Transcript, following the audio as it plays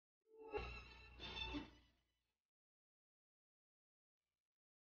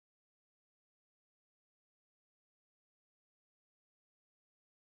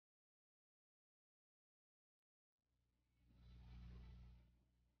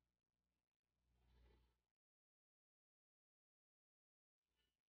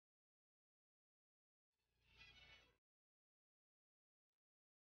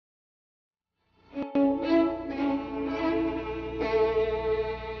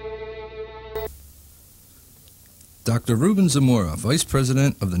Dr. Rubens Zamora, Vice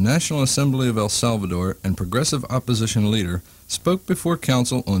President of the National Assembly of El Salvador and Progressive Opposition Leader, spoke before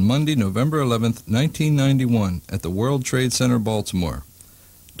Council on Monday, November 11, 1991, at the World Trade Center, Baltimore.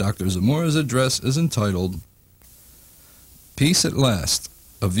 Dr. Zamora's address is entitled, Peace at Last,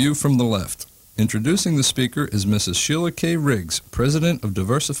 A View from the Left. Introducing the speaker is Mrs. Sheila K. Riggs, President of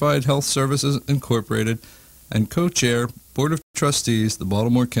Diversified Health Services Incorporated and Co-Chair, Board of Trustees, the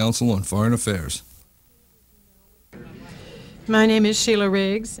Baltimore Council on Foreign Affairs. My name is Sheila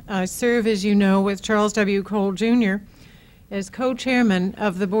Riggs. I serve, as you know, with Charles W. Cole, Jr. as co-chairman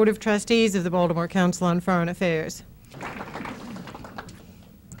of the Board of Trustees of the Baltimore Council on Foreign Affairs.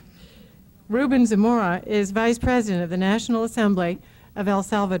 Rubens Zamora is Vice President of the National Assembly of El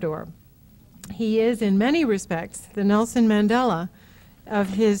Salvador. He is, in many respects, the Nelson Mandela of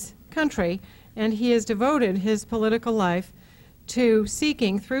his country, and he has devoted his political life to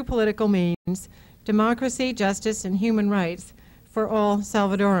seeking, through political means, democracy, justice, and human rights for all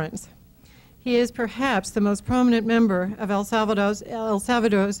Salvadorans. He is perhaps the most prominent member of El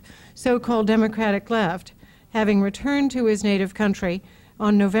Salvador's so-called democratic left, having returned to his native country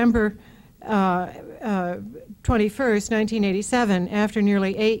on November 21st, 1987, after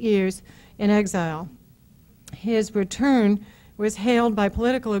nearly 8 years in exile. His return was hailed by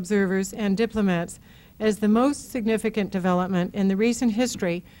political observers and diplomats as the most significant development in the recent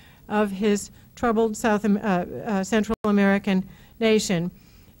history of his troubled Central American nation,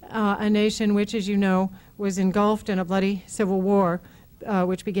 a nation which, as you know, was engulfed in a bloody civil war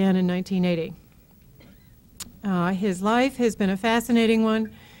which began in 1980. His life has been a fascinating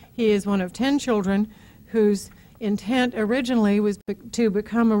one. He is one of 10 children whose intent originally was to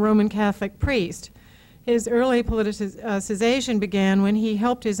become a Roman Catholic priest. His early politicization began when he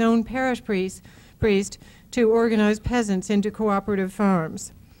helped his own parish priest to organize peasants into cooperative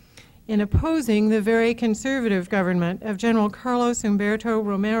farms. In opposing the very conservative government of General Carlos Humberto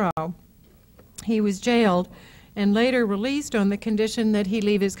Romero, he was jailed and later released on the condition that he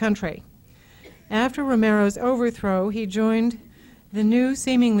leave his country. After Romero's overthrow, he joined the new,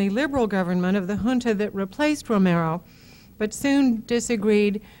 seemingly liberal government of the junta that replaced Romero, but soon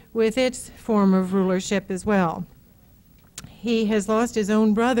disagreed with its form of rulership as well. He has lost his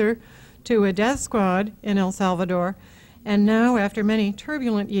own brother to a death squad in El Salvador, and now, after many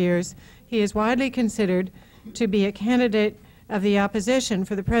turbulent years, he is widely considered to be a candidate of the opposition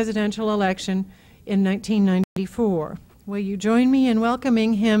for the presidential election in 1994. Will you join me in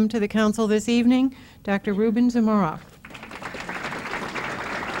welcoming him to the Council this evening, Dr. Rubens Zamora?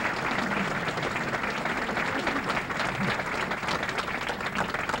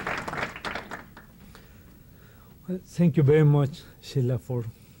 Well, thank you very much, Sheila, for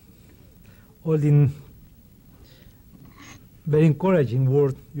all the very encouraging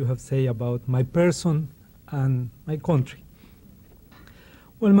word you have said about my person and my country.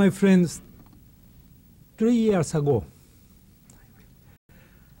 Well, my friends, 3 years ago,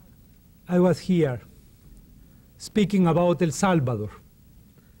 I was here speaking about El Salvador.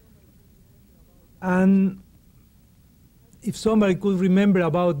 And if somebody could remember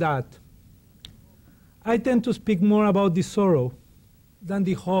about that, I tend to speak more about the sorrow than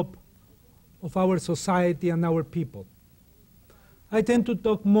the hope of our society and our people. I tend to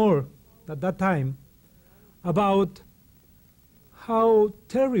talk more at that time about how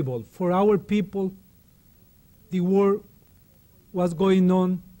terrible for our people the war was going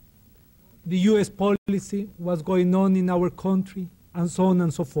on, the US policy was going on in our country, and so on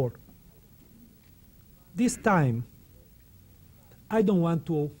and so forth. This time, I don't want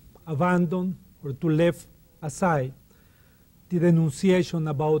to abandon or to leave aside the denunciation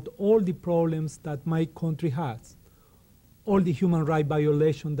about all the problems that my country has, all the human rights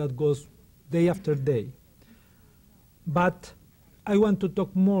violation that goes day after day. But I want to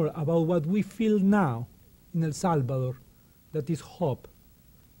talk more about what we feel now in El Salvador, that is hope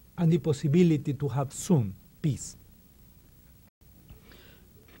and the possibility to have soon peace.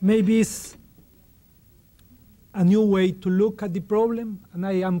 Maybe it's a new way to look at the problem, and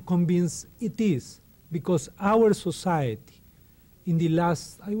I am convinced it is, because our society in the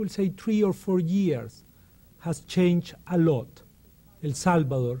last, I will say, 3 or 4 years has changed a lot. El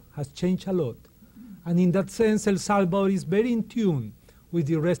Salvador has changed a lot. And in that sense, El Salvador is very in tune with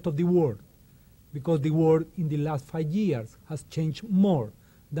the rest of the world, because the world in the last 5 years has changed more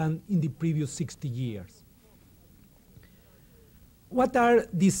than in the previous 60 years. What are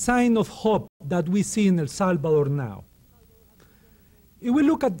the signs of hope that we see in El Salvador now? If we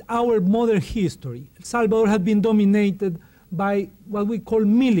look at our modern history, El Salvador has been dominated by what we call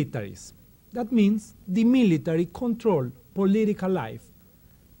militarism. That means the military control political life.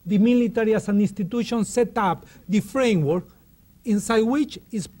 the military as an institution set up the framework inside which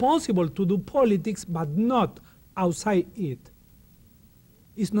it's possible to do politics, but not outside it.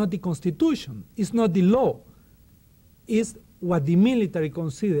 It's not the Constitution, it's not the law, it's what the military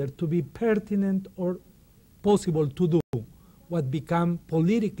considered to be pertinent or possible to do, what became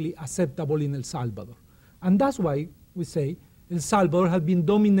politically acceptable in El Salvador. And that's why we say El Salvador has been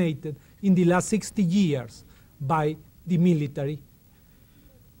dominated in the last 60 years by the military.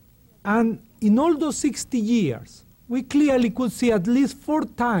 And in all those 60 years, we clearly could see at least 4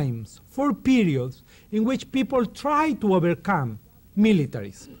 periods in which people try to overcome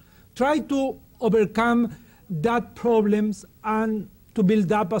militaries, try to overcome that problems and to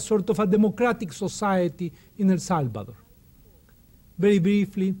build up a sort of a democratic society in El Salvador. Very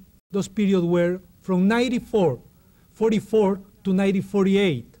briefly, those periods were from 1944 to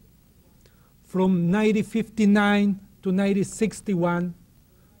 1948, from 1959 to 1961,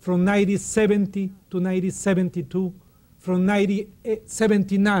 from 1970 to 1972, from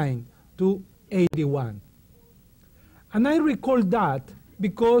 1979 to 81. And I recall that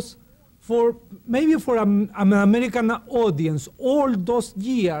because maybe for an American audience, all those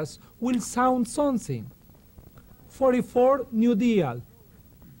years will sound something. 44, New Deal.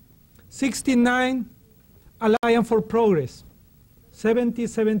 69, Alliance for Progress. 70,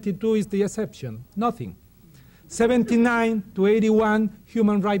 72 is the exception, nothing. 79 to 81,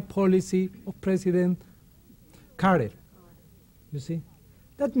 human rights policy of President Carter. You see?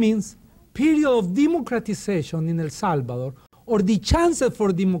 That means period of democratization in El Salvador, or the chances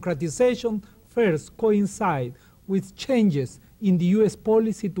for democratization first coincide with changes in the US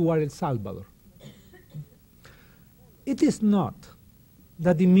policy toward El Salvador. It is not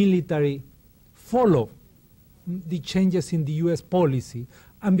that the military followed the changes in the US policy,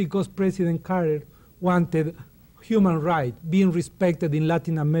 and because President Carter wanted human rights being respected in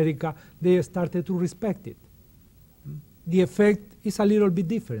Latin America, they started to respect it. The effect is a little bit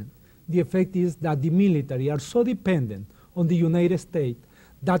different. The effect is that the military are so dependent on the United States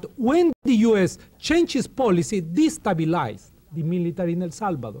that when the US changes policy, destabilized the military in El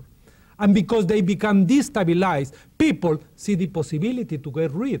Salvador. And because they become destabilized, people see the possibility to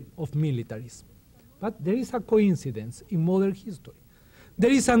get rid of militaries. But there is a coincidence in modern history.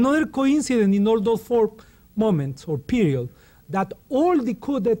 There is another coincidence in all those 4 moments or periods, that all the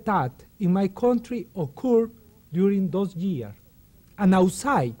coup d'etat in my country occurred during those years. And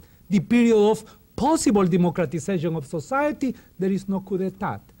outside the period of possible democratization of society, there is no coup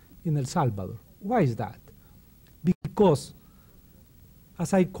d'etat in El Salvador. Why is that? Because,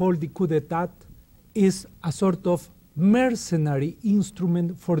 as I call the coup d'etat, is a sort of mercenary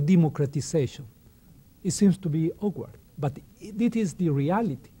instrument for democratization. It seems to be awkward, but it is the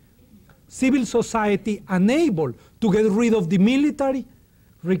reality. Civil society unable to get rid of the military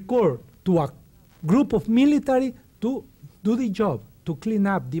recur to a group of military to do the job, to clean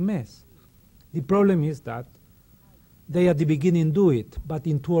up the mess. The problem is that they at the beginning do it, but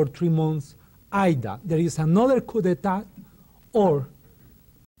in 2 or 3 months, either there is another coup d'etat, or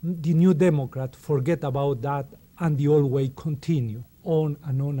the New Democrat forget about that and the old way continue on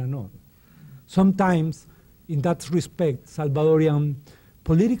and on and on. Sometimes, in that respect, Salvadorian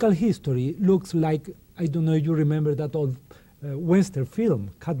political history looks like, I don't know if you remember that old Western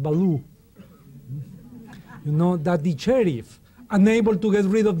film, Cat Ballou. You know, that the sheriff, unable to get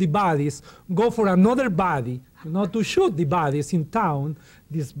rid of the bodies, go for another body, you know, to shoot the bodies in town.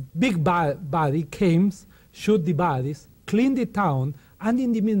 This big body came, shoot the bodies, clean the town, and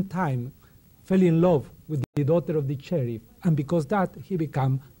in the meantime, fell in love with the daughter of the sheriff. And because that, he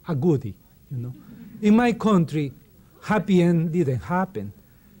became a goodie, you know. In my country, happy end didn't happen.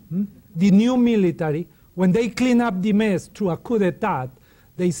 The new military, when they clean up the mess through a coup d'etat,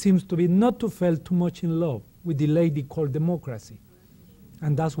 they seem to be not to fall too much in love with the lady called democracy.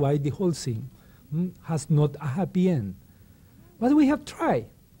 And that's why the whole thing has not a happy end. But we have tried.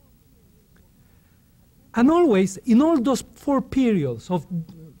 And always, in all those 4 periods of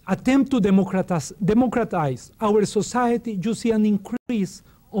attempt to democratize our society, you see an increase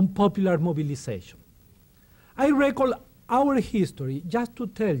on popular mobilization. I recall our history just to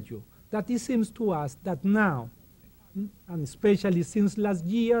tell you that it seems to us that now, and especially since last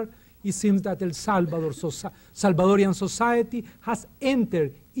year, it seems that El Salvadorian society has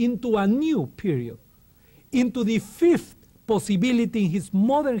entered into a new period, into the 5th possibility in his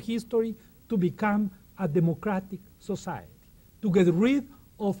modern history to become a democratic society, to get rid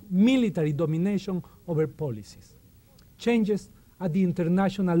of military domination over policies. Changes at the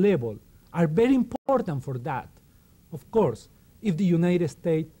international level are very important for that. Of course, if the United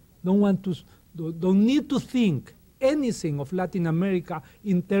States don't need to think anything of Latin America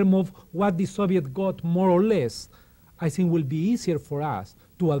in terms of what the Soviet got more or less, I think will be easier for us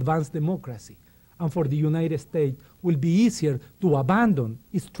to advance democracy. And for the United States, will be easier to abandon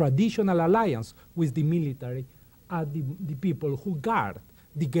its traditional alliance with the military and the people who guard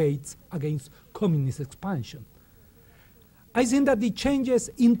the gates against communist expansion. I think that the changes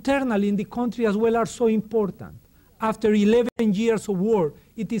internally in the country as well are so important. After 11 years of war,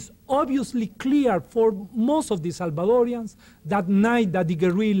 it is obviously clear for most of the Salvadorians that neither the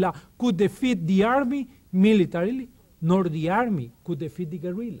guerrilla could defeat the army militarily, nor the army could defeat the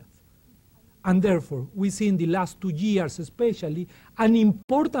guerrillas. And therefore, we see in the last 2 years especially, an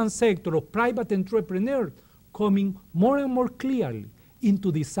important sector of private entrepreneurs coming more and more clearly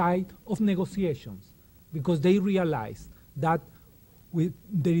into the side of negotiations, because they realize that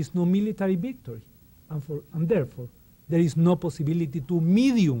there is no military victory, and therefore there is no possibility to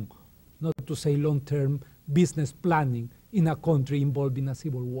medium, not to say long-term, business planning in a country involved in a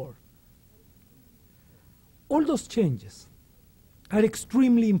civil war. All those changes are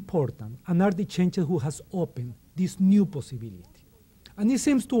extremely important and are the changes who has opened this new possibility. And it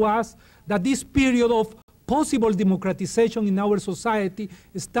seems to us that this period of possible democratization in our society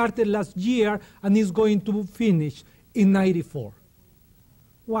started last year and is going to finish in '94.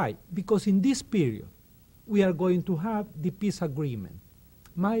 Why? Because in this period, we are going to have the peace agreement.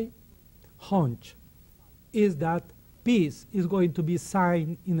 My hunch is that peace is going to be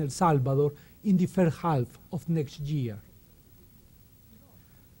signed in El Salvador in the first half of next year.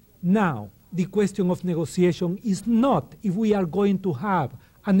 Now, the question of negotiation is not if we are going to have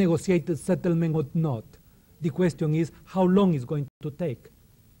a negotiated settlement or not. The question is how long it's going to take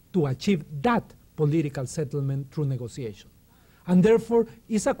to achieve that political settlement through negotiation. And therefore,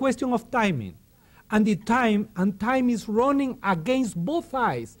 it's a question of timing. And time is running against both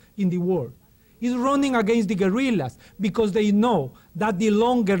sides in the war. It's running against the guerrillas because they know that the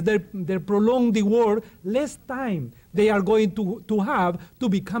longer they prolong the war, less time they are going to have to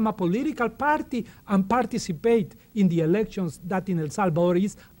become a political party and participate in the elections that in El Salvador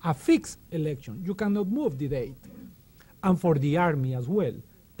is a fixed election. You cannot move the date. And for the army as well,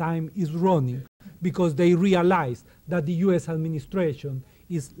 time is running because they realize that the US administration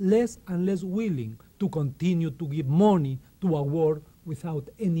is less and less willing to continue to give money to a war without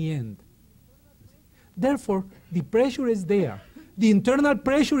any end. Therefore, the pressure is there. The internal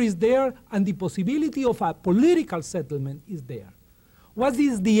pressure is there, and the possibility of a political settlement is there. What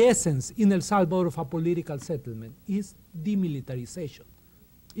is the essence in El Salvador of a political settlement? Is demilitarization.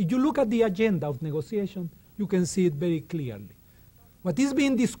 If you look at the agenda of negotiation, you can see it very clearly. What is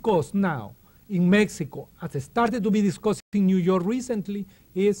being discussed now in Mexico, as it started to be discussed in New York recently,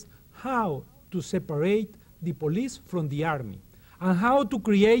 is how to separate the police from the army, and how to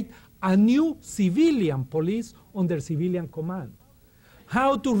create a new civilian police under civilian command,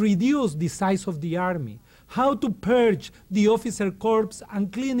 how to reduce the size of the army, how to purge the officer corps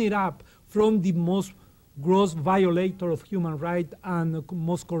and clean it up from the most gross violator of human rights and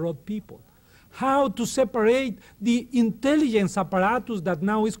most corrupt people, how to separate the intelligence apparatus that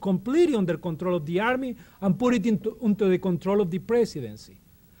now is completely under control of the army and put it into the control of the presidency,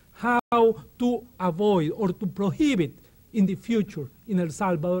 how to avoid or to prohibit in the future in El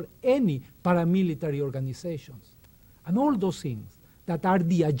Salvador any paramilitary organizations. And all those things that are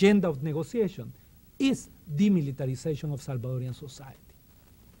the agenda of negotiation is demilitarization of Salvadorian society.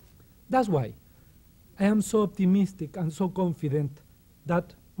 That's why I am so optimistic and so confident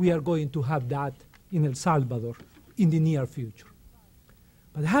that we are going to have that in El Salvador in the near future.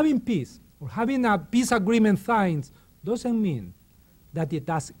 But having peace or having a peace agreement signed doesn't mean that the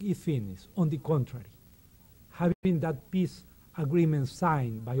task is finished. On the contrary, having that peace agreement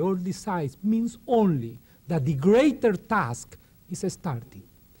signed by all the sides means only that the greater task is starting,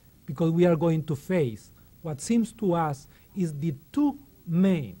 because we are going to face what seems to us is the two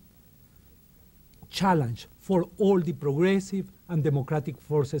main challenge for all the progressive and democratic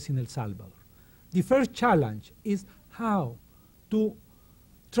forces in El Salvador. The first challenge is how to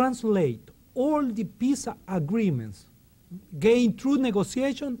translate all the peace agreements gained through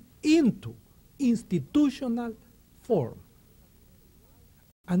negotiation into institutional form.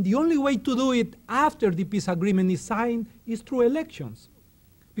 And the only way to do it after the peace agreement is signed is through elections,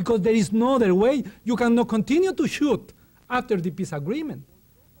 because there is no other way. You cannot continue to shoot after the peace agreement.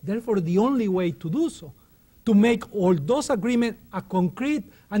 Therefore, the only way to do so, to make all those agreements a concrete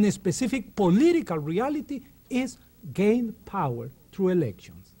and a specific political reality, is gain power through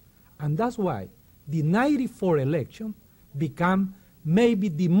elections. And that's why the '94 election became maybe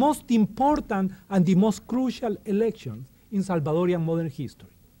the most important and the most crucial election in Salvadorian modern history.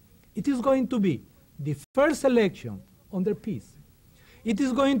 It is going to be the first election under peace. It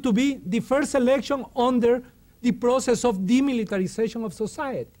is going to be the first election under the process of demilitarization of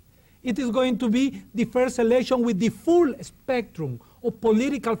society. It is going to be the first election with the full spectrum of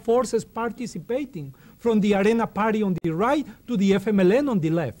political forces participating, from the Arena Party on the right to the FMLN on the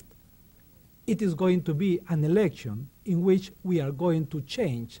left. It is going to be an election in which we are going to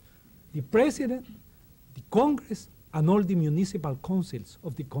change the president, the Congress, and all the municipal councils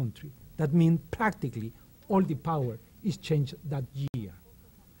of the country. That means practically all the power is changed that year.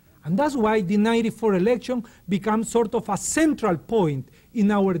 And that's why the '94 election becomes sort of a central point in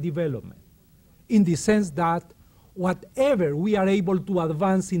our development, in the sense that whatever we are able to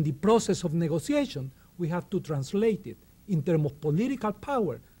advance in the process of negotiation, we have to translate it in terms of political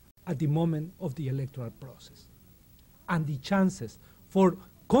power at the moment of the electoral process. And the chances for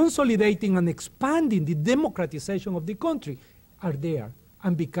consolidating and expanding the democratization of the country are there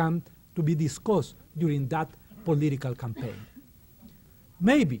and become to be discussed during that political campaign.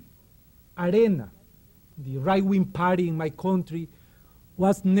 Maybe Arena, the right-wing party in my country,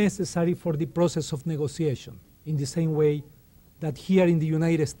 was necessary for the process of negotiation, in the same way that here in the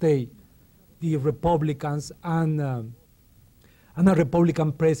United States, the Republicans and a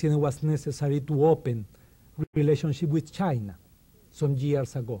Republican president was necessary to open relationship with China some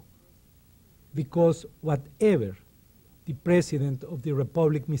years ago. Because whatever the president of the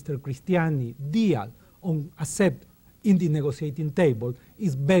Republic, Mr. Cristiani, deal on accept in the negotiating table,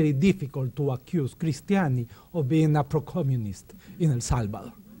 it's very difficult to accuse Cristiani of being a pro-communist in El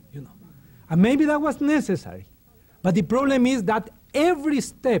Salvador, you know. And maybe that was necessary. But the problem is that every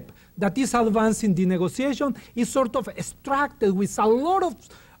step that is advancing the negotiation is sort of extracted with a lot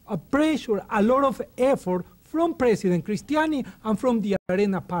of pressure, a lot of effort from President Cristiani and from the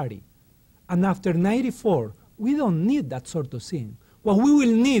Arena Party. And after '94, we don't need that sort of thing. What we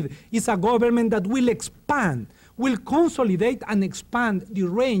will need is a government that will expand, will consolidate and expand the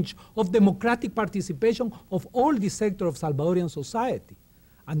range of democratic participation of all the sectors of Salvadorian society.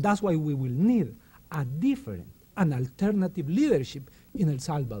 And that's why we will need a different and alternative leadership in El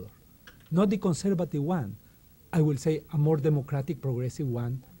Salvador. Not the conservative one, I will say a more democratic, progressive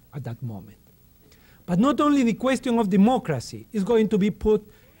one at that moment. But not only the question of democracy is going to be put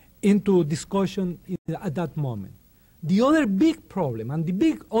into discussion at that moment. The other big problem and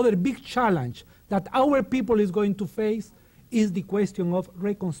the other big challenge that our people is going to face is the question of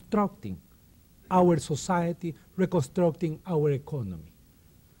reconstructing our society, reconstructing our economy.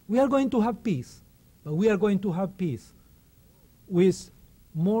 We are going to have peace, but we are going to have peace with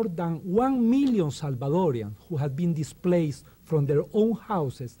more than 1 million Salvadorians who have been displaced from their own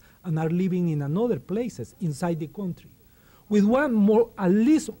houses and are living in other places inside the country. With at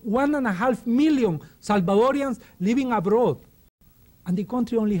least 1.5 million Salvadorians living abroad. And the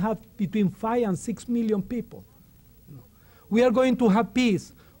country only has between 5 and 6 million people. We are going to have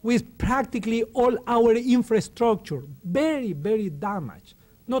peace with practically all our infrastructure very, very damaged.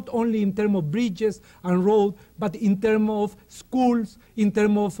 Not only in terms of bridges and roads, but in terms of schools, in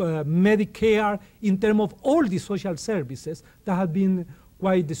terms of Medicare, in terms of all the social services that have been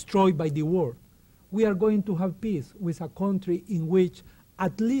quite destroyed by the war. We are going to have peace with a country in which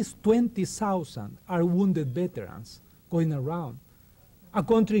at least 20,000 are wounded veterans going around. A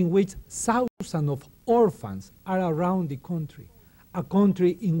country in which thousands of orphans are around the country. A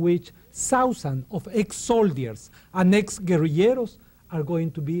country in which thousands of ex-soldiers and ex-guerrilleros are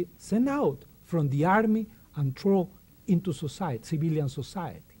going to be sent out from the army and thrown into society, civilian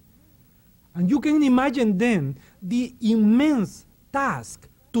society. And you can imagine then the immense task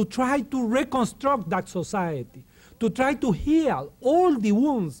to try to reconstruct that society, to try to heal all the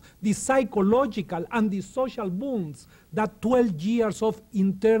wounds, the psychological and the social wounds that 12 years of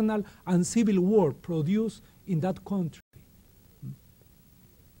internal and civil war produced in that country.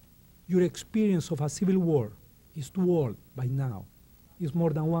 Your experience of a civil war is too old by now. It's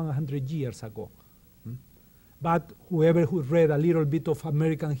more than 100 years ago. But whoever who read a little bit of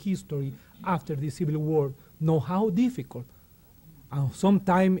American history after the Civil War know how difficult. And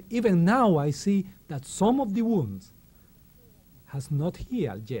sometimes, even now, I see that some of the wounds has not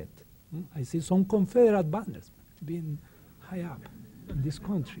healed yet. I see some Confederate banners being high up in this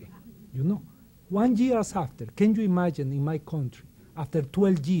country, you know. 1 year after, can you imagine in my country, after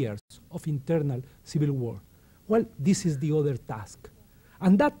 12 years of internal civil war? Well, this is the other task.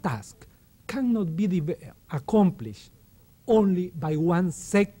 And that task cannot be accomplished only by one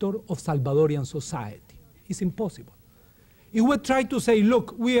sector of Salvadorian society. It's impossible. If we try to say,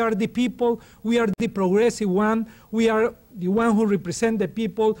 look, we are the people, we are the progressive one, we are the one who represent the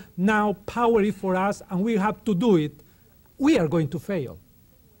people, now power is for us and we have to do it, we are going to fail.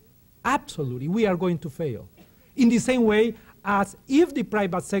 Absolutely, we are going to fail. In the same way as if the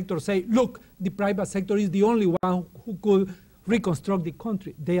private sector say, look, the private sector is the only one who could reconstruct the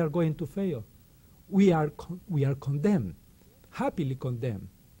country, they are going to fail. We are condemned, happily condemned,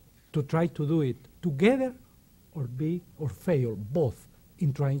 to try to do it together or fail, both,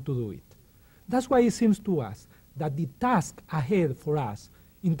 in trying to do it. That's why it seems to us that the task ahead for us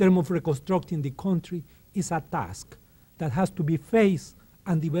in terms of reconstructing the country is a task that has to be faced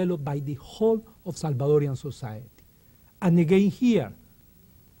and developed by the whole of Salvadorian society. And again here,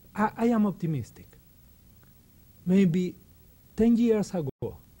 I am optimistic. Maybe 10 years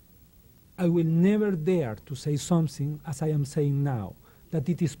ago, I will never dare to say something as I am saying now, that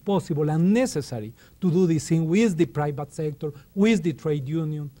it is possible and necessary to do this thing with the private sector, with the trade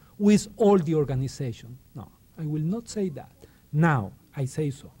union, with all the organization. No, I will not say that. Now, I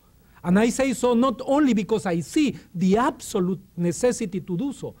say so. And I say so not only because I see the absolute necessity to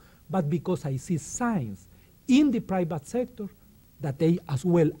do so, but because I see signs in the private sector that they as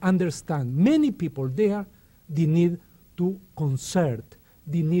well understand, many people there, the need to concert,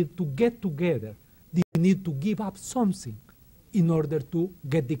 the need to get together, the need to give up something in order to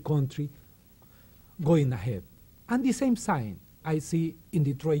get the country going ahead. And the same sign I see in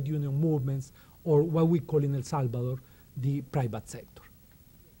the trade union movements, or what we call in El Salvador, the private sector.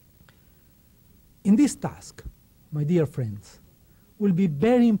 In this task, my dear friends, will be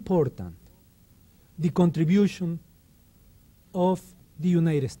very important the contribution of the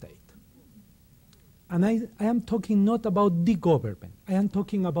United States. And I am talking not about the government, I am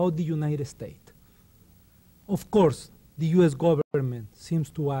talking about the United States. Of course, the US government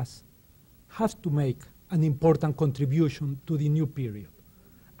seems to us has to make an important contribution to the new period.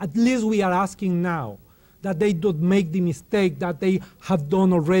 At least we are asking now that they don't make the mistake that they have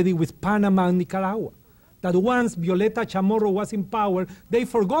done already with Panama and Nicaragua. That once Violeta Chamorro was in power, they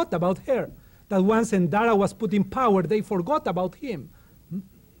forgot about her. That once Endara was put in power, they forgot about him.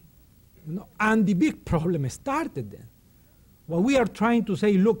 You know, and the big problem started then. What we are trying to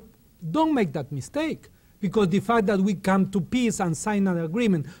say, look, don't make that mistake, because the fact that we come to peace and sign an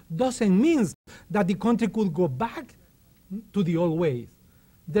agreement doesn't mean that the country could go back to the old ways.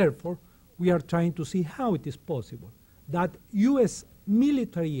 Therefore, we are trying to see how it is possible that US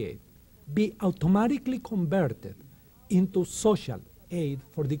military aid be automatically converted into social aid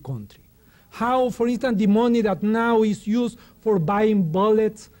for the country. How, for instance, the money that now is used for buying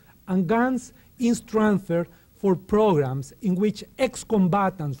bullets and guns is transferred for programs in which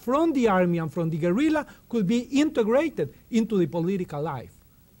ex-combatants from the army and from the guerrilla could be integrated into the political life.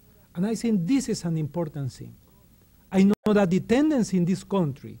 And I think this is an important thing. I know that the tendency in this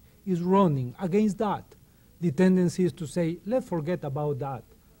country is running against that. The tendency is to say, let's forget about that.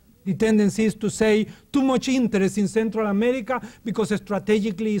 The tendency is to say too much interest in Central America because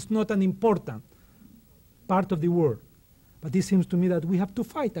strategically it's not an important part of the world. But it seems to me that we have to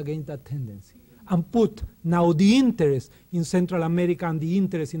fight against that tendency and put now the interest in Central America and the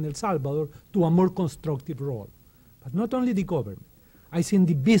interest in El Salvador to a more constructive role. But not only the government. I think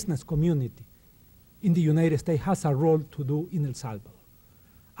the business community in the United States has a role to do in El Salvador.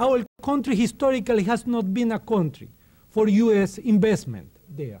 Our country historically has not been a country for US investment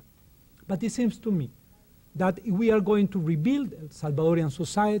there. But it seems to me that if we are going to rebuild El Salvadorian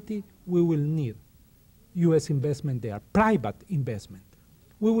society, we will need US investment there, private investment.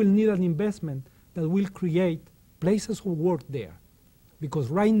 We will need an investment that will create places of work there. Because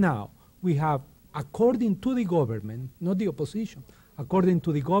right now, we have, according to the government, not the opposition, according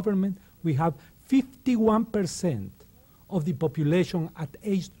to the government, we have 51% of the population at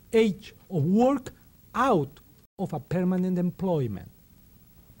age of work out of a permanent employment.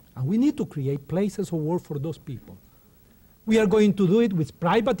 And we need to create places of work for those people. We are going to do it with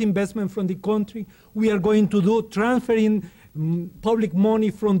private investment from the country. We are going to do transferring public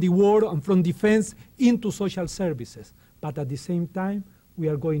money from the war and from defense into social services. But at the same time, we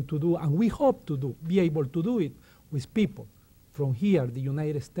are going to do, and we hope to do, be able to do it with people from here, the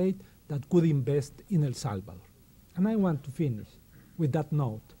United States, that could invest in El Salvador. And I want to finish with that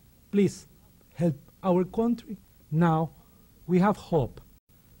note. Please help our country. Now we have hope.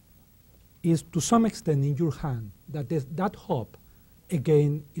 Is to some extent in your hand, that that hope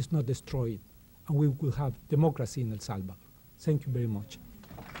again is not destroyed, and we will have democracy in El Salvador. Thank you very much.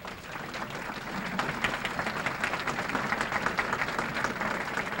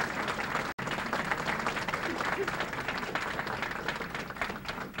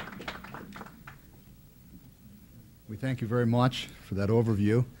 We thank you very much for that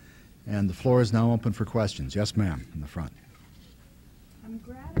overview, and the floor is now open for questions. Yes, ma'am, in the front. I'm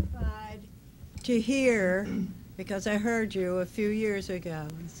gratified to hear because I heard you a few years ago.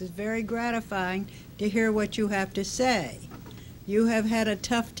 This is very gratifying to hear what you have to say. You have had a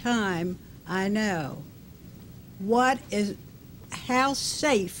tough time, I know. How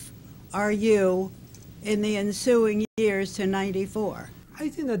safe are you in the ensuing years to 94? I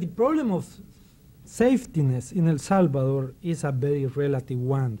think that the problem of safetiness in El Salvador is a very relative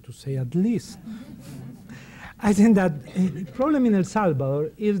one, to say at least. I think that the problem in El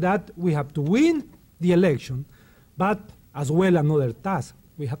Salvador is that we have to win the election, but as well another task,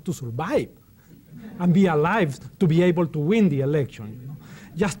 we have to survive and be alive to be able to win the election. You know?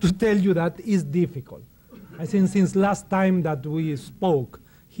 Just to tell you that is difficult. I think since last time that we spoke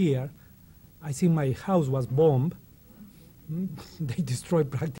here, I think my house was bombed. They destroyed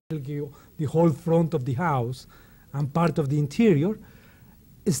practically the whole front of the house and part of the interior.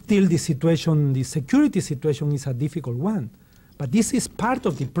 Still the situation, the security situation is a difficult one. But this is part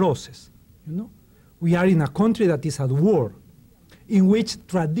of the process, you know. We are in a country that is at war, in which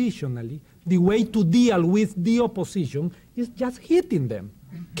traditionally the way to deal with the opposition is just hitting them,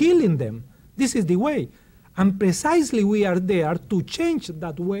 killing them. This is the way. And precisely we are there to change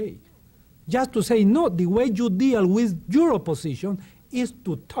that way. Just to say, no, the way you deal with your opposition is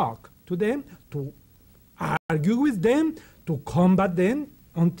to talk to them, to argue with them, to combat them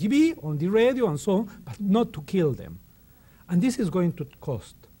on TV, on the radio, and so on, but not to kill them. And this is going to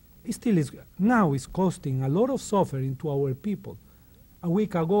cost. It still is, now it's costing a lot of suffering to our people. A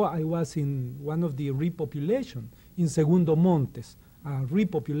week ago, I was in one of the repopulation in Segundo Montes,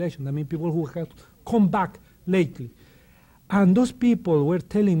 repopulation, I mean people who have come back lately. And those people were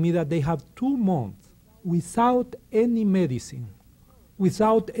telling me that they have 2 months without any medicine,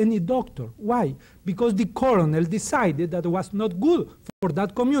 without any doctor. Why? Because the colonel decided that it was not good for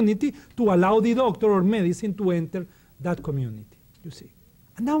that community to allow the doctor or medicine to enter that community, you see.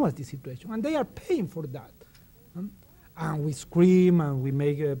 And that was the situation. And they are paying for that. And we scream and we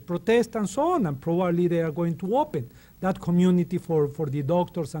make a protest and so on, and probably they are going to open that community for the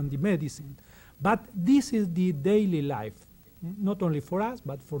doctors and the medicine. But this is the daily life, not only for us,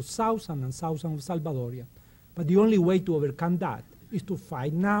 but for thousands and thousands of Salvadorians. But the only way to overcome that is to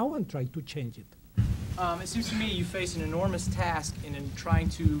fight now and try to change it. It seems to me you face an enormous task in trying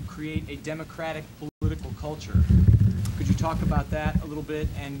to create a democratic political culture. Could you talk about that a little bit?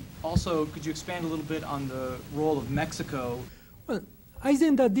 And also, could you expand a little bit on the role of Mexico? Well, I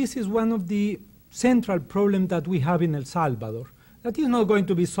think that this is one of the central problems that we have in El Salvador, that is not going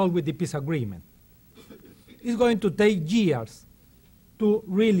to be solved with the peace agreement. It's going to take years to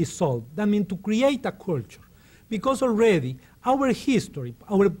really solve. I mean, to create a culture. Because already our history,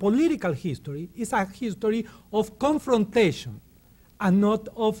 our political history, is a history of confrontation and not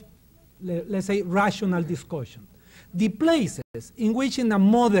of, let's say, rational discussion. The places in which in a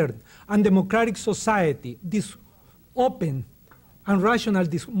modern and democratic society this open and rational,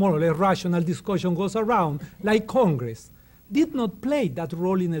 more or less rational discussion goes around, like Congress, did not play that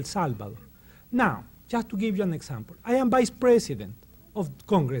role in El Salvador. Now, just to give you an example, I am vice president of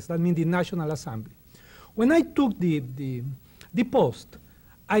Congress, that means the National Assembly. When I took the post,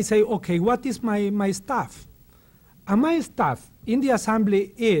 I say, okay, what is my staff? And my staff in the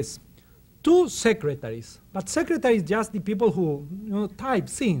Assembly is 2 secretaries, but secretaries just the people who type,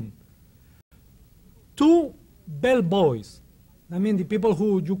 sing. 2 bellboys, I mean the people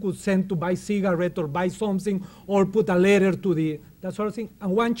who you could send to buy cigarette or buy something or put a letter to that sort of thing,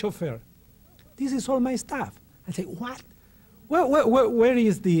 and 1 chauffeur. This is all my staff. I say, what? Where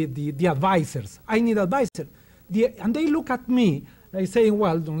is the advisors? I need advisors. And they look at me, they say,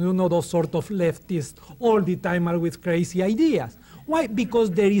 well, you know, those sort of leftists all the time are with crazy ideas. Why?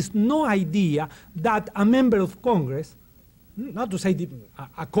 Because there is no idea that a member of Congress, not to say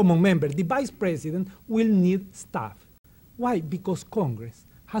a common member, the vice president will need staff. Why? Because Congress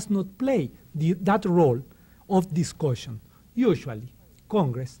has not played that role of discussion. Usually,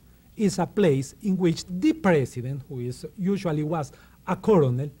 Congress is a place in which the president, who usually was a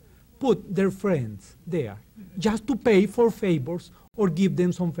colonel, put their friends there just to pay for favors or give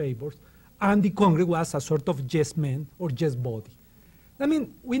them some favors, and the Congress was a sort of yes man or yes body. I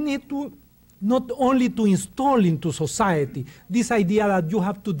mean, we need to not only to install into society this idea that you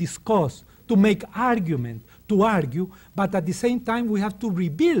have to discuss, to make argument, to argue, but at the same time we have to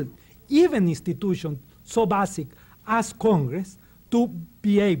rebuild even institutions so basic as Congress to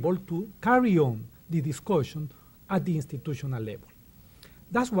be able to carry on the discussion at the institutional level.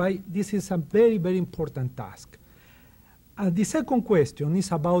 That's why this is a very, very important task. The second question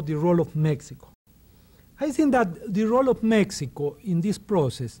is about the role of Mexico. I think that the role of Mexico in this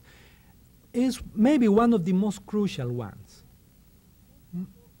process is maybe one of the most crucial ones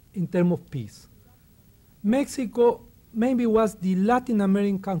in terms of peace. Mexico maybe was the Latin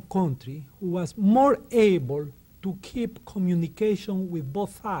American country who was more able to keep communication with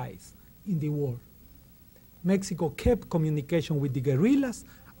both sides in the war. Mexico kept communication with the guerrillas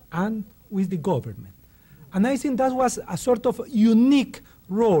and with the government. And I think that was a sort of unique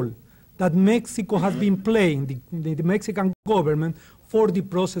role that Mexico has been playing, the Mexican government, for the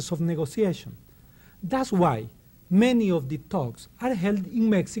process of negotiation. That's why many of the talks are held in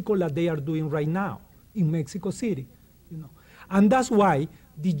Mexico like they are doing right now, in Mexico City. And that's why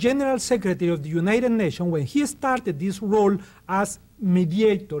the General Secretary of the United Nations, when he started this role as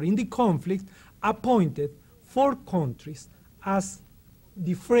mediator in the conflict, appointed 4 countries as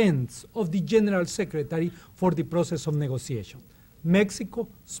the friends of the General Secretary for the process of negotiation: Mexico,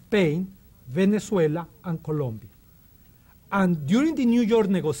 Spain, Venezuela, and Colombia. And during the New York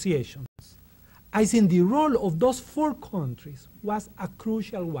negotiations, I think the role of those 4 countries was a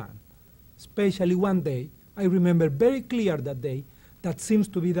crucial one, especially one day. I remember very clear that day, that seems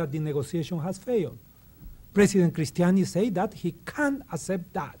to be that the negotiation has failed. President Cristiani said that he can't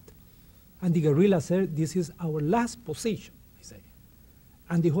accept that. And the guerrilla said, this is our last position, I say.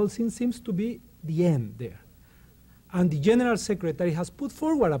 And the whole thing seems to be the end there. And the General Secretary has put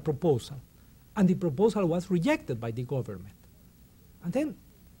forward a proposal, and the proposal was rejected by the government. And then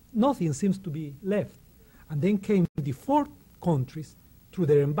nothing seems to be left. And then came the 4 countries through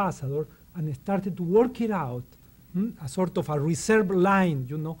their ambassador and started to work it out, a sort of a reserve line,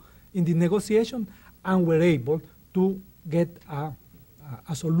 in the negotiation, and were able to get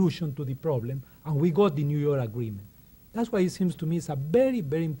a solution to the problem, and we got the New York Agreement. That's why it seems to me it's a very,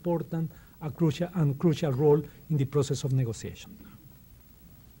 very important crucial role in the process of negotiation.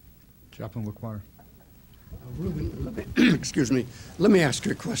 Chaplain McQuarrie. Ruben, excuse me. Let me ask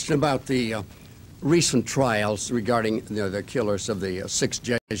you a question about the recent trials regarding the killers of the 6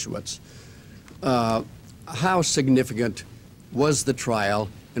 Jesuits. How significant was the trial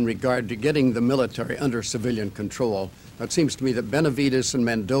in regard to getting the military under civilian control? It seems to me that Benavides and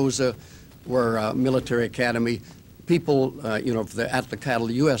Mendoza were military academy people, at the Cattle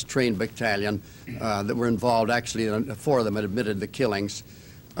U.S. trained battalion that were involved. Actually, 4 of them had admitted the killings.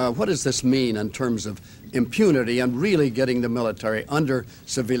 What does this mean in terms of impunity and really getting the military under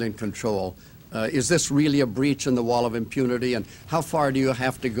civilian control? Is this really a breach in the wall of impunity? And how far do you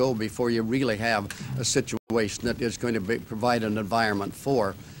have to go before you really have a situation that is going to provide an environment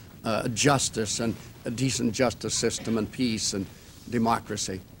for justice and a decent justice system and peace and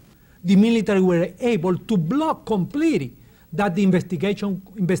democracy? The military were able to block completely that the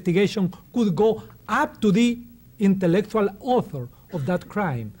investigation could go up to the intellectual author of that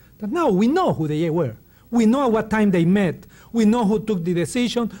crime. But now we know who they were. We know at what time they met. We know who took the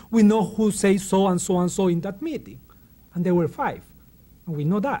decision. We know who said so and so and so in that meeting. And there were 5. And we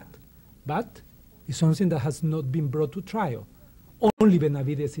know that. But it's something that has not been brought to trial. Only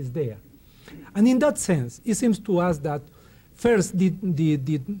Benavides is there. And in that sense, it seems to us that first,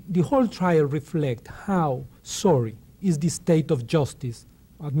 the whole trial reflects how sorry is the state of justice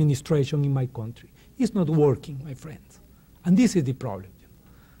administration in my country. It's not working, my friends. And this is the problem.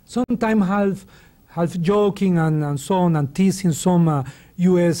 Sometimes half joking and so on, and teasing some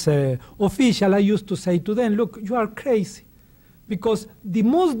U.S. official, I used to say to them, look, you are crazy. Because the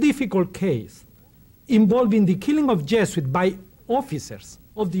most difficult case involving the killing of Jesuits by officers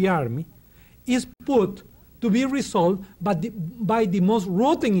of the army is put to be resolved by the most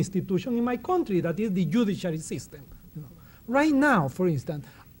rotten institution in my country, that is the judiciary system. Right now, for instance,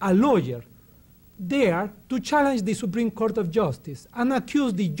 a lawyer there to challenge the Supreme Court of Justice and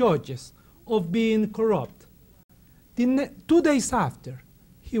accuse the judges of being corrupt. 2 days after,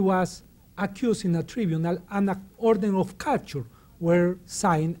 he was accused in a tribunal, and an order of capture were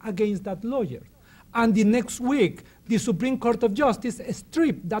signed against that lawyer. And the next week, the Supreme Court of Justice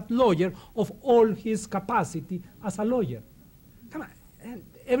stripped that lawyer of all his capacity as a lawyer. Come on, and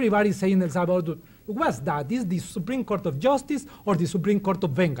everybody's saying in El Salvador, what's that? Is the Supreme Court of Justice or the Supreme Court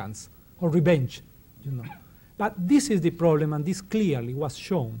of Vengeance or Revenge? But this is the problem, and this clearly was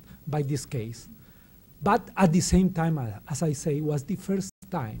shown by this case. But at the same time, as I say, was the first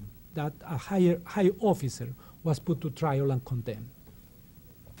time that a high officer was put to trial and condemned.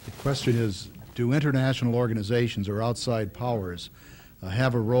 The question is, do international organizations or outside powers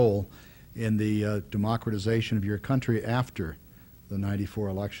have a role in the democratization of your country after the '94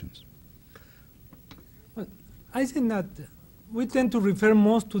 elections? Well, I think that we tend to refer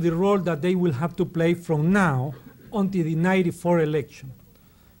most to the role that they will have to play from now until the '94 election.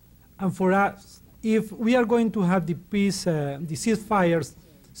 And for us, if we are going to have the peace, the ceasefires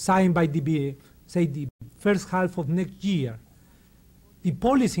signed by say the first half of next year, the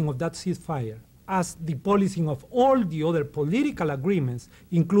policing of that ceasefire as the policing of all the other political agreements,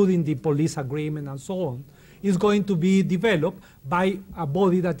 including the police agreement and so on, is going to be developed by a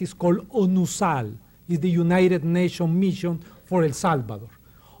body that is called ONUSAL, is the United Nations Mission for El Salvador.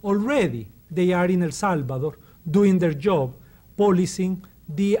 Already, they are in El Salvador doing their job, policing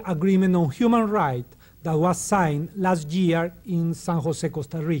the agreement on human rights that was signed last year in San Jose,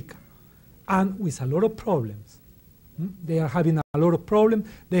 Costa Rica, and with a lot of problems. They are having a lot of problems.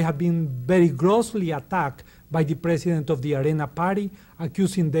 They have been very grossly attacked by the president of the Arena Party,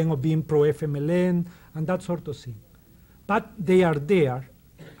 accusing them of being pro-FMLN and that sort of thing. But they are there,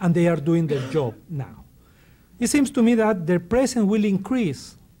 and they are doing their job now. It seems to me that their presence will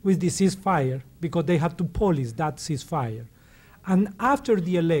increase with the ceasefire because they have to police that ceasefire. And after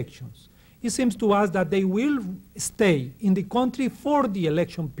the elections, it seems to us that they will stay in the country for the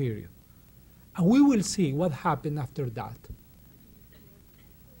election period. And we will see what happens after that.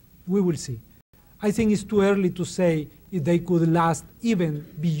 We will see. I think it's too early to say if they could last even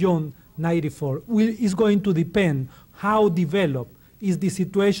beyond 94. It's going to depend how developed is the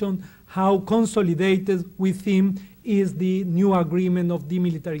situation, how consolidated with him is the new agreement of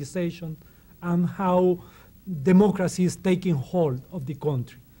demilitarization, and how democracy is taking hold of the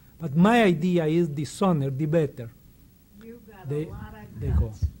country. But my idea is the sooner, the better. You got a lot of go.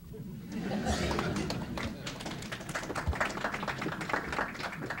 guts.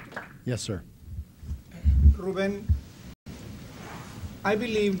 Yes, sir. Ruben, I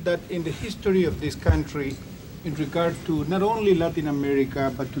believe that in the history of this country, in regard to not only Latin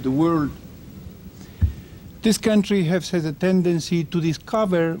America, but to the world, this country has had a tendency to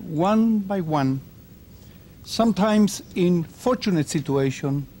discover one by one, sometimes in fortunate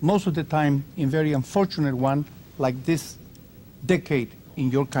situation, most of the time in very unfortunate one, like this decade in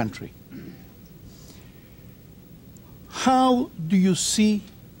your country. How do you see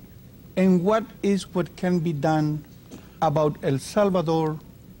and what can be done about El Salvador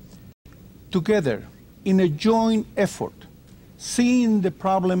together in a joint effort, seeing the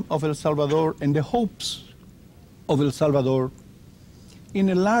problem of El Salvador and the hopes of El Salvador in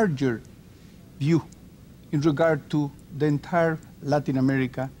a larger view in regard to the entire Latin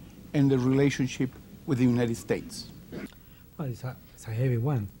America and the relationship with the United States? Well, it's a heavy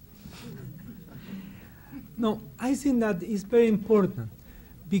one. No, I think that it's very important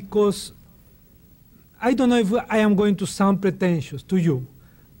because I don't know if I am going to sound pretentious to you,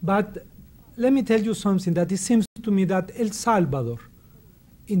 but let me tell you something that it seems to me that El Salvador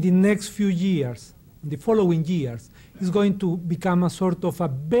in the next few years, in the following years, is going to become a sort of a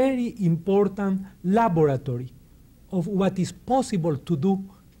very important laboratory of what is possible to do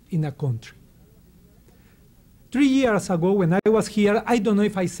in a country. 3 years ago, when I was here, I don't know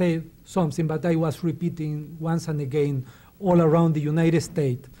if I said something, but I was repeating once and again all around the United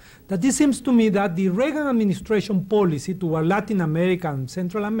States, that it seems to me that the Reagan administration policy toward Latin America and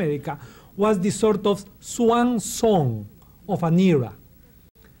Central America was the sort of swan song of an era.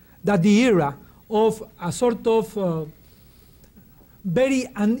 That the era of a sort of very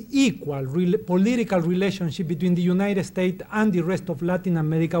unequal political relationship between the United States and the rest of Latin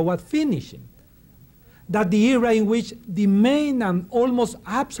America was finishing. That the era in which the main and almost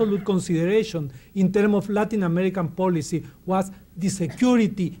absolute consideration in terms of Latin American policy was the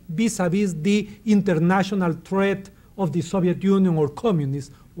security vis-a-vis the international threat of the Soviet Union or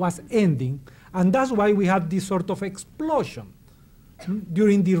communists was ending. And that's why we had this sort of explosion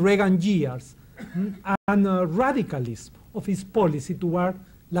during the Reagan years and radicalism of his policy toward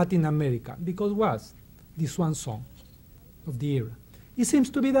Latin America, because it was the swan song of the era. It seems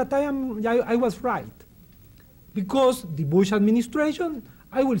to be that I was right. Because the Bush administration,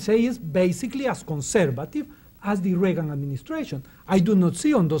 I will say, is basically as conservative as the Reagan administration. I do not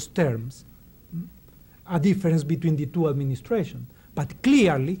see on those terms a difference between the two administrations. But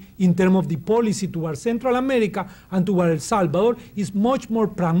clearly, in terms of the policy toward Central America and toward El Salvador, is much more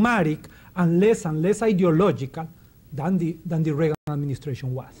pragmatic and less ideological than the Reagan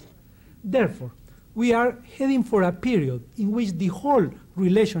administration was. Therefore, we are heading for a period in which the whole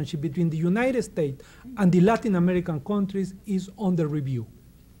relationship between the United States and the Latin American countries is under review.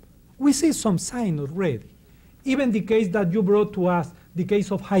 We see some sign already. Even the case that you brought to us, the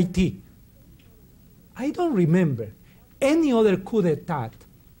case of Haiti. I don't remember any other coup d'etat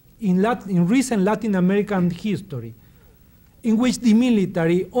in recent Latin American history in which the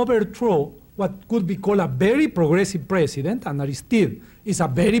military overthrew what could be called a very progressive president, and Aristide is a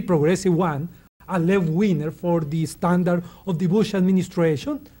very progressive one, a left winner for the standard of the Bush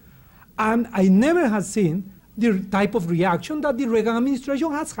administration. And I never have seen the type of reaction that the Reagan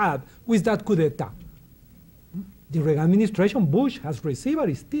administration has had with that coup d'etat. The Reagan administration, Bush, has received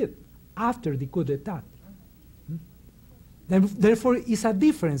Aristide after the coup d'etat. Therefore, it's a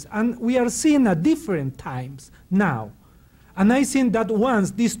difference, and we are seeing at different times now. And I think that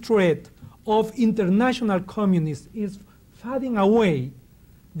once this threat of international communism is fading away,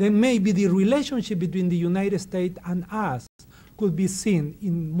 then maybe the relationship between the United States and us could be seen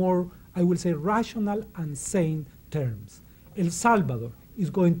in more, I will say, rational and sane terms. El Salvador is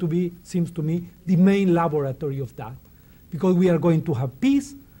going to be, seems to me, the main laboratory of that, because we are going to have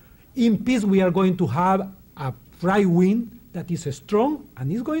peace. In peace, we are going to have a right wing that is strong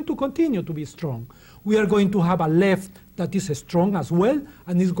and is going to continue to be strong. We are going to have a left that is strong as well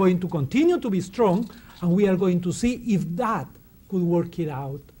and is going to continue to be strong, and we are going to see if that could work it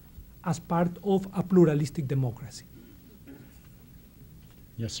out as part of a pluralistic democracy.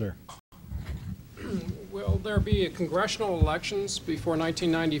 Yes, sir. Will there be congressional elections before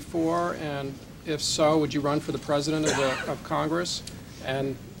 1994, and if so, would you run for the president of Congress?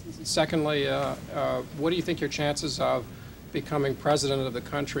 And secondly, what do you think your chances of becoming president of the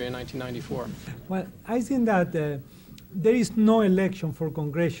country in 1994? Well, I think that there is no election for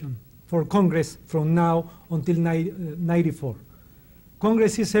Congress from now until 94.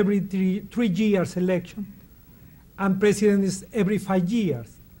 Congress is every three years election, and president is every 5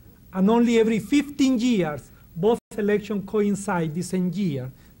 years. And only every 15 years, both elections coincide the same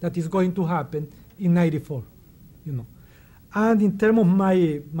year that is going to happen in 94, you know. And in terms of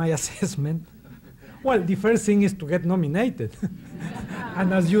my assessment, well, the first thing is to get nominated.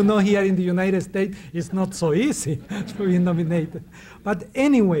 And as you know, here in the United States, it's not so easy to be nominated. But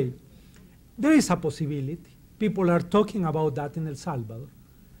anyway, there is a possibility. People are talking about that in El Salvador.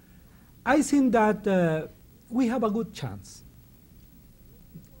 I think that we have a good chance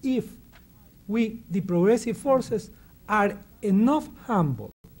if we, the progressive forces, are enough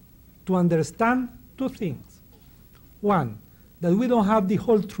humble to understand two things. One, that we don't have the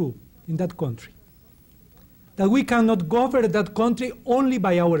whole truth in that country, that we cannot govern that country only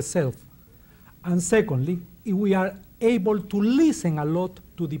by ourselves. And secondly, if we are able to listen a lot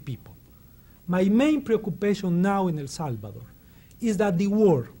to the people. My main preoccupation now in El Salvador is that the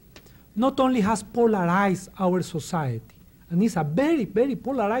war not only has polarized our society, and it's a very, very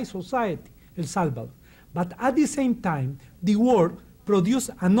polarized society, El Salvador, but at the same time, the war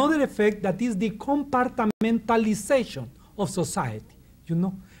produced another effect that is the compartmentalization of society, you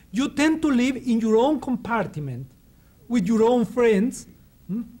know. You tend to live in your own compartment with your own friends,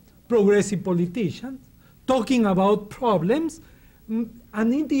 progressive politicians, talking about problems,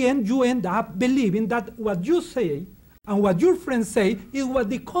 and in the end you end up believing that what you say and what your friends say is what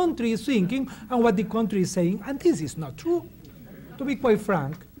the country is thinking and what the country is saying, and this is not true, to be quite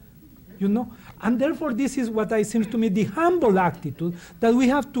frank, you know. And therefore this is what I seems to me the humble attitude that we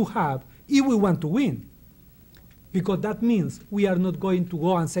have to have if we want to win. Because that means we are not going to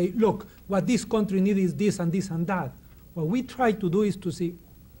go and say, look, what this country needs is this and this and that. What we try to do is to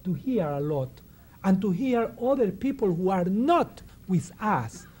hear a lot, and to hear other people who are not with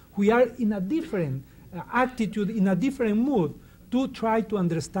us, who are in a different attitude, in a different mood, to try to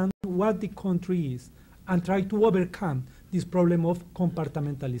understand what the country is and try to overcome this problem of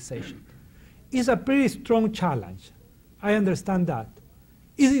compartmentalization. It's a pretty strong challenge. I understand that.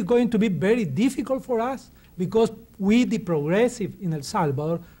 Is it going to be very difficult for us? Because we, the progressive in El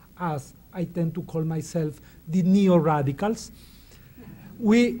Salvador, as I tend to call myself, the neo-radicals,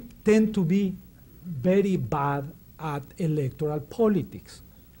 we tend to be very bad at electoral politics.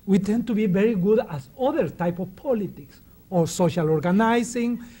 We tend to be very good at other type of politics, or social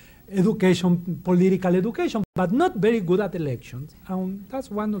organizing, education, political education, but not very good at elections. And that's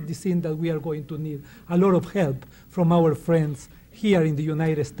one of the things that we are going to need a lot of help from our friends here in the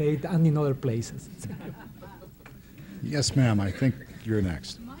United States and in other places. Yes, ma'am, I think you're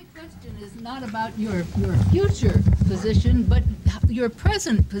next. My question is not about your future position, but your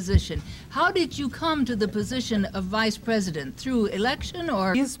present position. How did you come to the position of vice president? Through election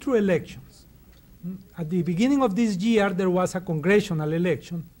or? It's through elections. At the beginning of this year, there was a congressional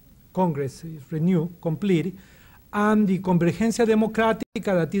election. Congress is renewed completely. And the Convergencia Democrática,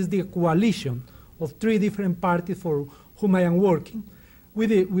 that is the coalition of 3 different parties for whom I am working,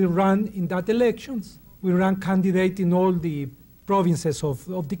 we ran in that elections. We ran candidate in all the provinces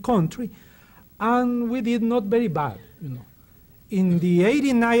of the country, and we did not very bad, you know. In the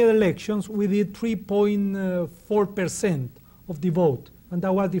 89 elections, we did 3.4% of the vote, and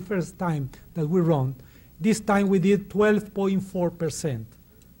that was the first time that we ran. This time we did 12.4%.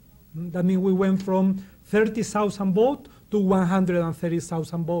 That means we went from 30,000 votes to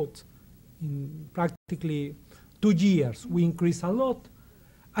 130,000 votes. In practically 2 years, we increased a lot.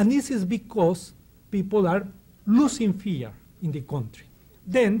 And this is because people are losing fear in the country.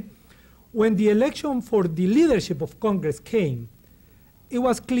 Then When the election for the leadership of Congress came, it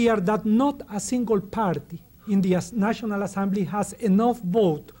was clear that not a single party in the National Assembly has enough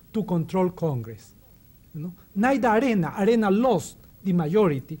vote to control Congress. Neither Arena lost the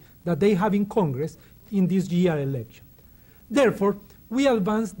majority that they have in Congress in this year election. Therefore, we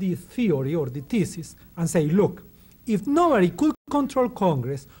advance the theory or the thesis and say, look, if nobody could control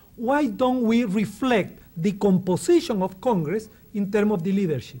Congress, why don't we reflect the composition of Congress in terms of the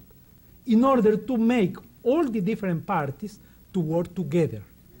leadership in order to make all the different parties to work together?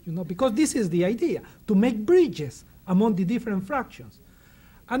 Because this is the idea, to make bridges among the different fractions.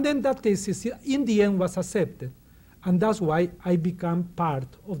 And then that thesis, in the end, was accepted. And that's why I became part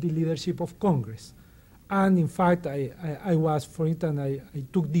of the leadership of Congress. And in fact, I was, for instance, I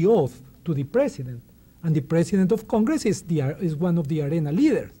took the oath to the president. And the president of Congress is one of the Arena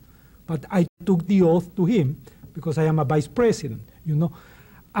leaders. But I took the oath to him because I am a vice president,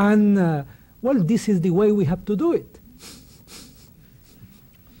 And, well, this is the way we have to do it.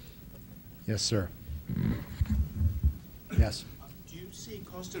 Yes, sir. Yes. Do you see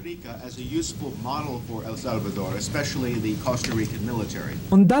Costa Rica as a useful model for El Salvador, especially the Costa Rican military?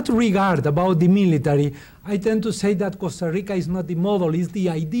 On that regard, about the military, I tend to say that Costa Rica is not the model, it's the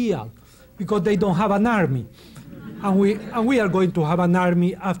ideal, because they don't have an army. And we are going to have an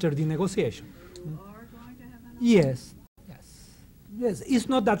army after the negotiation. Yes. Yes, it's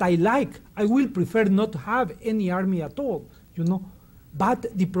not that I will prefer not to have any army at all, But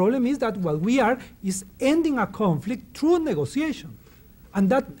the problem is that what we are is ending a conflict through negotiation. And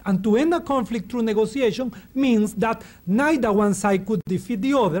to end a conflict through negotiation means that neither one side could defeat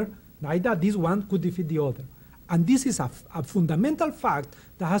the other, neither this one could defeat the other. And this is a fundamental fact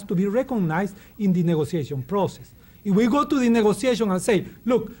that has to be recognized in the negotiation process. If we go to the negotiation and say,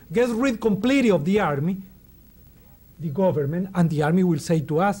 look, get rid completely of the army, the government and the army will say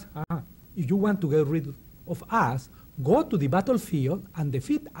to us, if you want to get rid of us, go to the battlefield and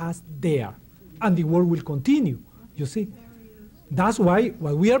defeat us there, and the war will continue, you see. That's why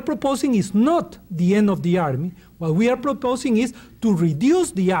what we are proposing is not the end of the army. What we are proposing is to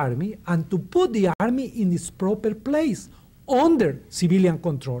reduce the army and to put the army in its proper place, under civilian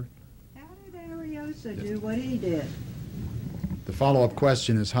control. How did Ariosa do what he did? The follow-up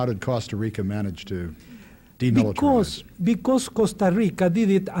question is, how did Costa Rica manage to demilitarize? Because Costa Rica did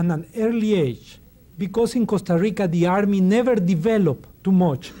it at an early age. Because in Costa Rica the army never developed too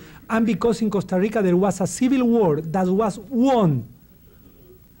much, and because in Costa Rica there was a civil war that was won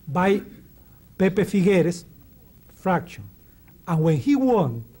by Pepe Figueres' fraction. And when he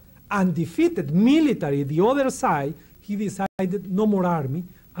won and defeated military the other side, he decided no more army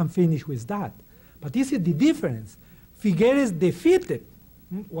and finished with that. But this is the difference. Figueres defeated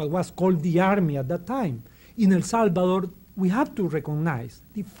what was called the army at that time. In El Salvador, we have to recognize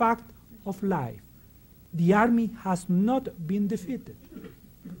the fact of life. The army has not been defeated.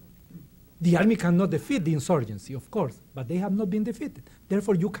 The army cannot defeat the insurgency, of course, but they have not been defeated.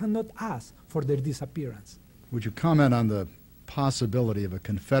 Therefore, you cannot ask for their disappearance. Would you comment on the possibility of a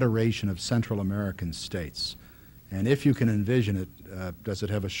confederation of Central American states? And if you can envision it, does it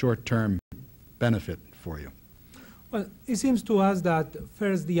have a short-term benefit for you? Well, it seems to us that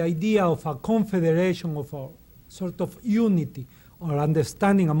first the idea of a confederation, of a sort of unity or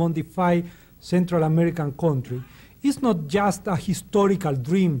understanding among the 5 Central American countries is not just a historical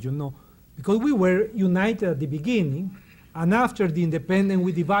dream, because we were united at the beginning, and after the independence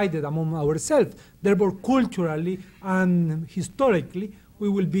we divided among ourselves. Therefore, culturally and historically, we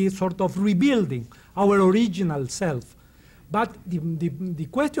will be sort of rebuilding our original self. But the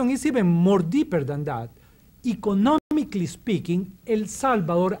question is even more deeper than that. Economically speaking, El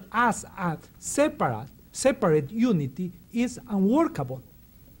Salvador as a separate unity is unworkable.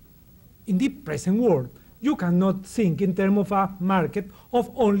 In the present world, you cannot think in terms of a market of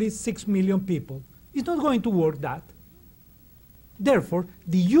only 6 million people. It's not going to work that. Therefore,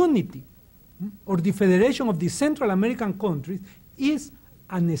 the unity or the federation of the Central American countries is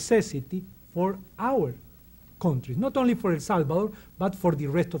a necessity for our countries, not only for El Salvador, but for the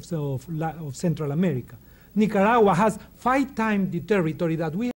rest of Central America. Nicaragua has 5 times the territory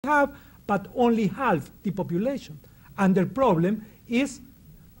that we have, but only half the population. And the problem is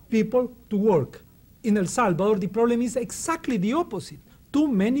people to work. In El Salvador, the problem is exactly the opposite. Too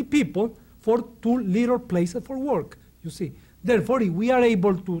many people for too little places for work, you see. Therefore, if we are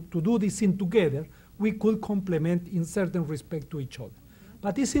able to do this thing together, we could complement in certain respect to each other.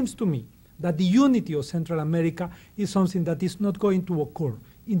 But it seems to me that the unity of Central America is something that is not going to occur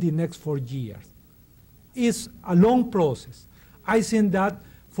in the next 4 years. It's a long process. I think that,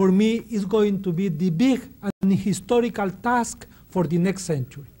 for me, is going to be the big and historical task for the next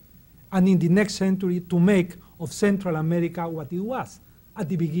century. and in the next century to make of Central America what it was at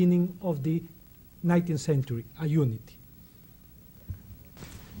the beginning of the 19th century, a unity.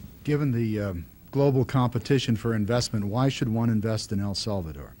 Given the global competition for investment, why should one invest in El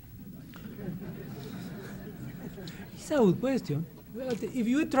Salvador? It's a good question. If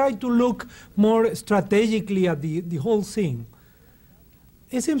you try to look more strategically at the whole thing,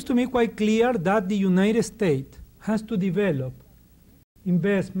 it seems to me quite clear that the United States has to develop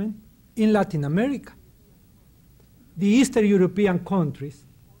investment in Latin America. The Eastern European countries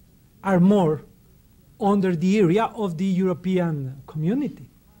are more under the area of the European community.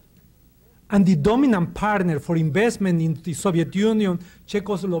 And the dominant partner for investment in the Soviet Union,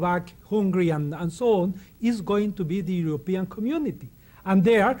 Czechoslovakia, Hungary, and so on, is going to be the European community. And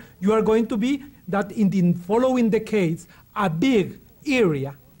there, you are going to be that in the following decades, a big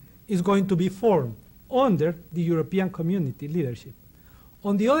area is going to be formed under the European community leadership.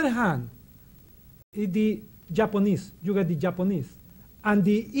 On the other hand, the Japanese, you get the Japanese, and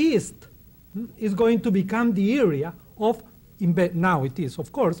the East is going to become the area of now it is,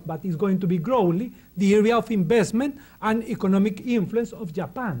 of course, but it's going to be growingly the area of investment and economic influence of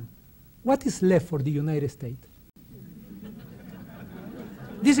Japan. What is left for the United States?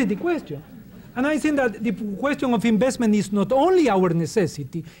 This is the question. And I think that the question of investment is not only our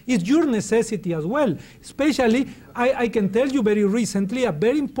necessity, it's your necessity as well. Especially, I can tell you very recently, a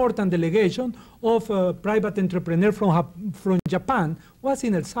very important delegation of private entrepreneurs from Japan was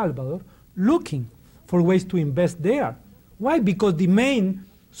in El Salvador looking for ways to invest there. Why? Because the main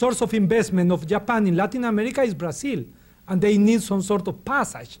source of investment of Japan in Latin America is Brazil, and they need some sort of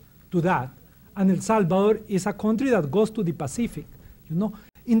passage to that. And El Salvador is a country that goes to the Pacific. You know,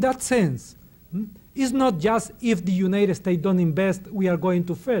 in that sense, it's not just if the United States don't invest, we are going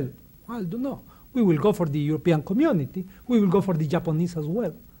to fail. Well, no. We will go for the European community. We will go for the Japanese as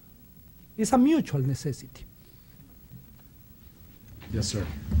well. It's a mutual necessity. Yes, sir.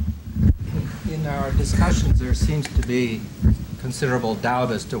 In our discussions, there seems to be considerable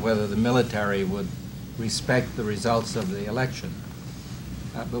doubt as to whether the military would respect the results of the election.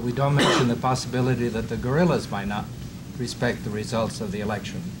 But we don't mention the possibility that the guerrillas might not respect the results of the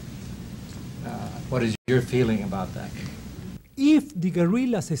election. What is your feeling about that? If the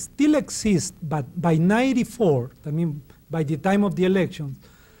guerrillas still exist, but by 94, I mean by the time of the elections,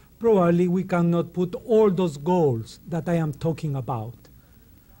 probably we cannot put all those goals that I am talking about.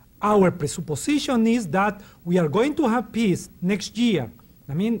 Our presupposition is that we are going to have peace next year,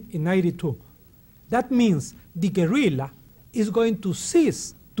 I mean in 92. That means the guerrilla is going to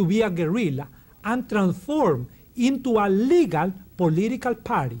cease to be a guerrilla and transform into a legal political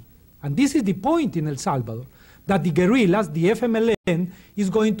party. And this is the point in El Salvador, that the guerrillas, the FMLN,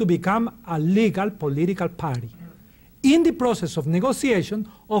 is going to become a legal political party. In the process of negotiation,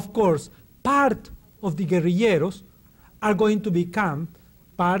 of course, part of the guerrilleros are going to become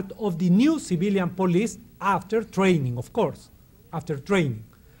part of the new civilian police after training, of course, after training.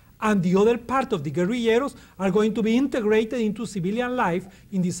 And the other part of the guerrilleros are going to be integrated into civilian life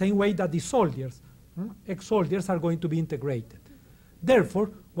in the same way that the soldiers, ex-soldiers, are going to be integrated. Therefore,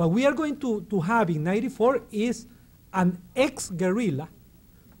 what we are going to have in 94 is an ex-guerrilla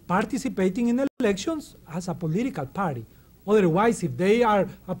participating in elections as a political party. Otherwise, if they are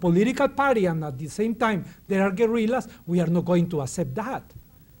a political party and at the same time there are guerrillas, we are not going to accept that.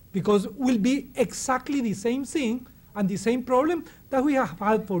 Because it will be exactly the same thing and the same problem that we have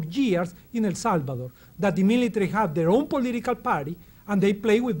had for years in El Salvador, that the military have their own political party and they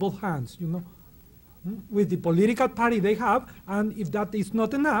play with both hands, you know, with the political party they have, and if that is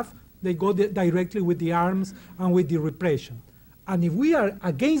not enough, they go directly with the arms and with the repression. And if we are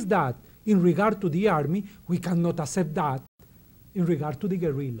against that in regard to the army, we cannot accept that in regard to the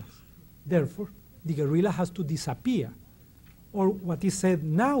guerrillas. Therefore, the guerrilla has to disappear. Or what is said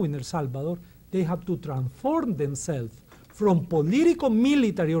now in El Salvador, they have to transform themselves from political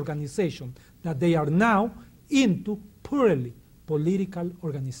military organization that they are now into purely political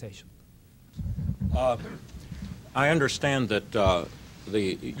organization. I understand that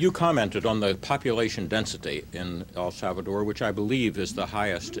you commented on the population density in El Salvador, which I believe is the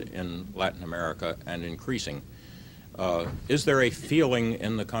highest in Latin America and increasing. Is there a feeling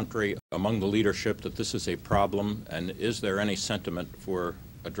in the country among the leadership that this is a problem, and is there any sentiment for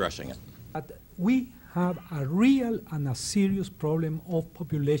addressing it? We have a real and a serious problem of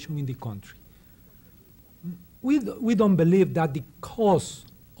population in the country. We don't believe that the cause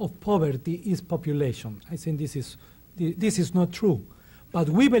of poverty is population. I think this is not true. But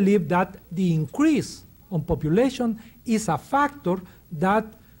we believe that the increase on population is a factor that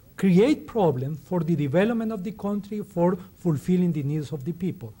create problems for the development of the country, for fulfilling the needs of the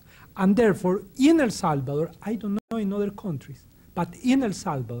people. And therefore, in El Salvador, I don't know in other countries, but in El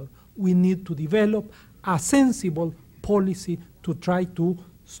Salvador, we need to develop a sensible policy to try to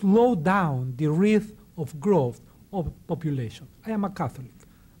slow down the rate of growth of population. I am a Catholic,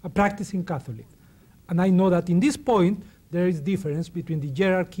 a practicing Catholic. And I know that in this point, there is difference between the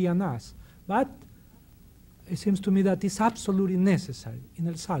hierarchy and us. But it seems to me that it's absolutely necessary in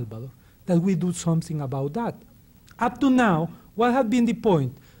El Salvador that we do something about that. Up to now, what has been the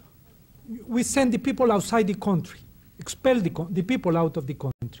point? We send the people outside the country, expel the people out of the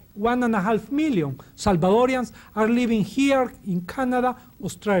country. 1.5 million Salvadorians are living here in Canada,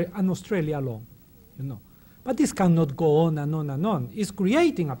 Australia alone. You know. But this cannot go on and on and on. It's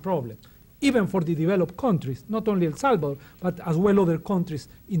creating a problem, even for the developed countries, not only El Salvador, but as well other countries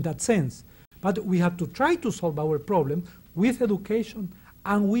in that sense. But we have to try to solve our problem with education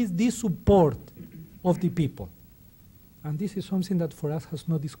and with the support of the people. And this is something that for us has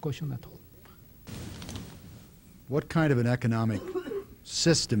no discussion at all. What kind of an economic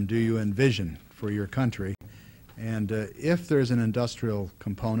system do you envision for your country? And if there's an industrial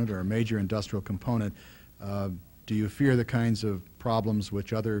component or a major industrial component, do you fear the kinds of problems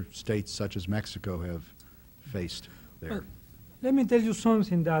which other states such as Mexico have faced there? Well, let me tell you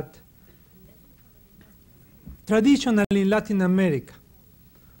something that traditionally in Latin America,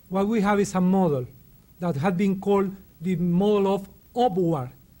 what we have is a model that has been called the model of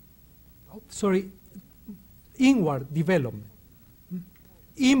inward development.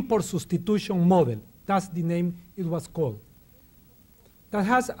 Import substitution model, that's the name it was called. That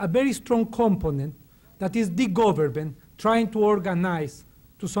has a very strong component that is the government trying to organize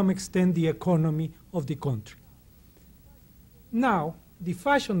to some extent the economy of the country. Now, the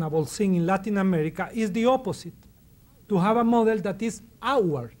fashionable thing in Latin America is the opposite, to have a model that is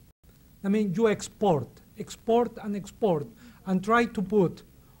outward. I mean, you export and try to put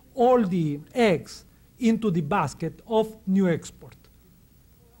all the eggs into the basket of new export.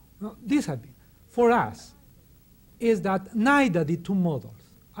 Now, this has been, for us, is that neither the two models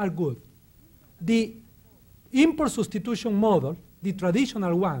are good. The import substitution model, the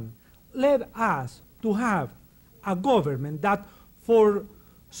traditional one, led us to have a government that, for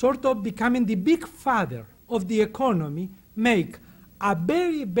sort of becoming the big father of the economy, make a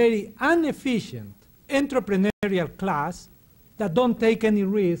very, very inefficient entrepreneurial class that don't take any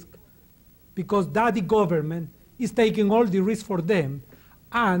risk because that the government is taking all the risk for them,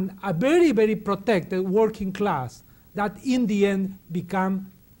 and a very, very protected working class that in the end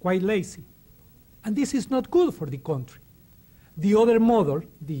become quite lazy. And this is not good for the country. The other model,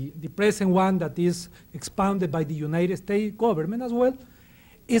 the present one that is expounded by the United States government as well,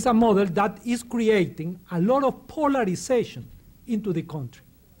 is a model that is creating a lot of polarization into the country.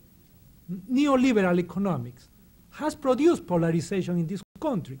 Neoliberal economics has produced polarization in this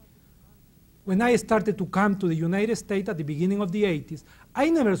country. When I started to come to the United States at the beginning of the 80s, I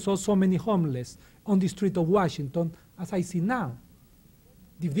never saw so many homeless on the street of Washington as I see now.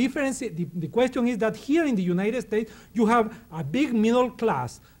 The difference, the question is that here in the United States, you have a big middle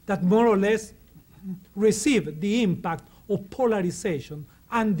class that more or less receive the impact of polarization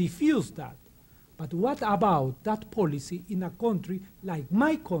and diffuse that. But what about that policy in a country like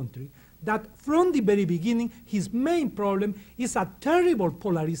my country, that from the very beginning, his main problem is a terrible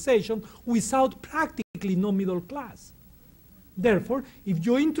polarization without practically no middle class. Therefore, if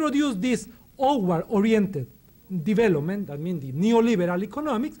you introduce this outward-oriented development, I mean the neoliberal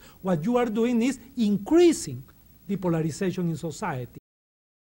economics, what you are doing is increasing the polarization in society.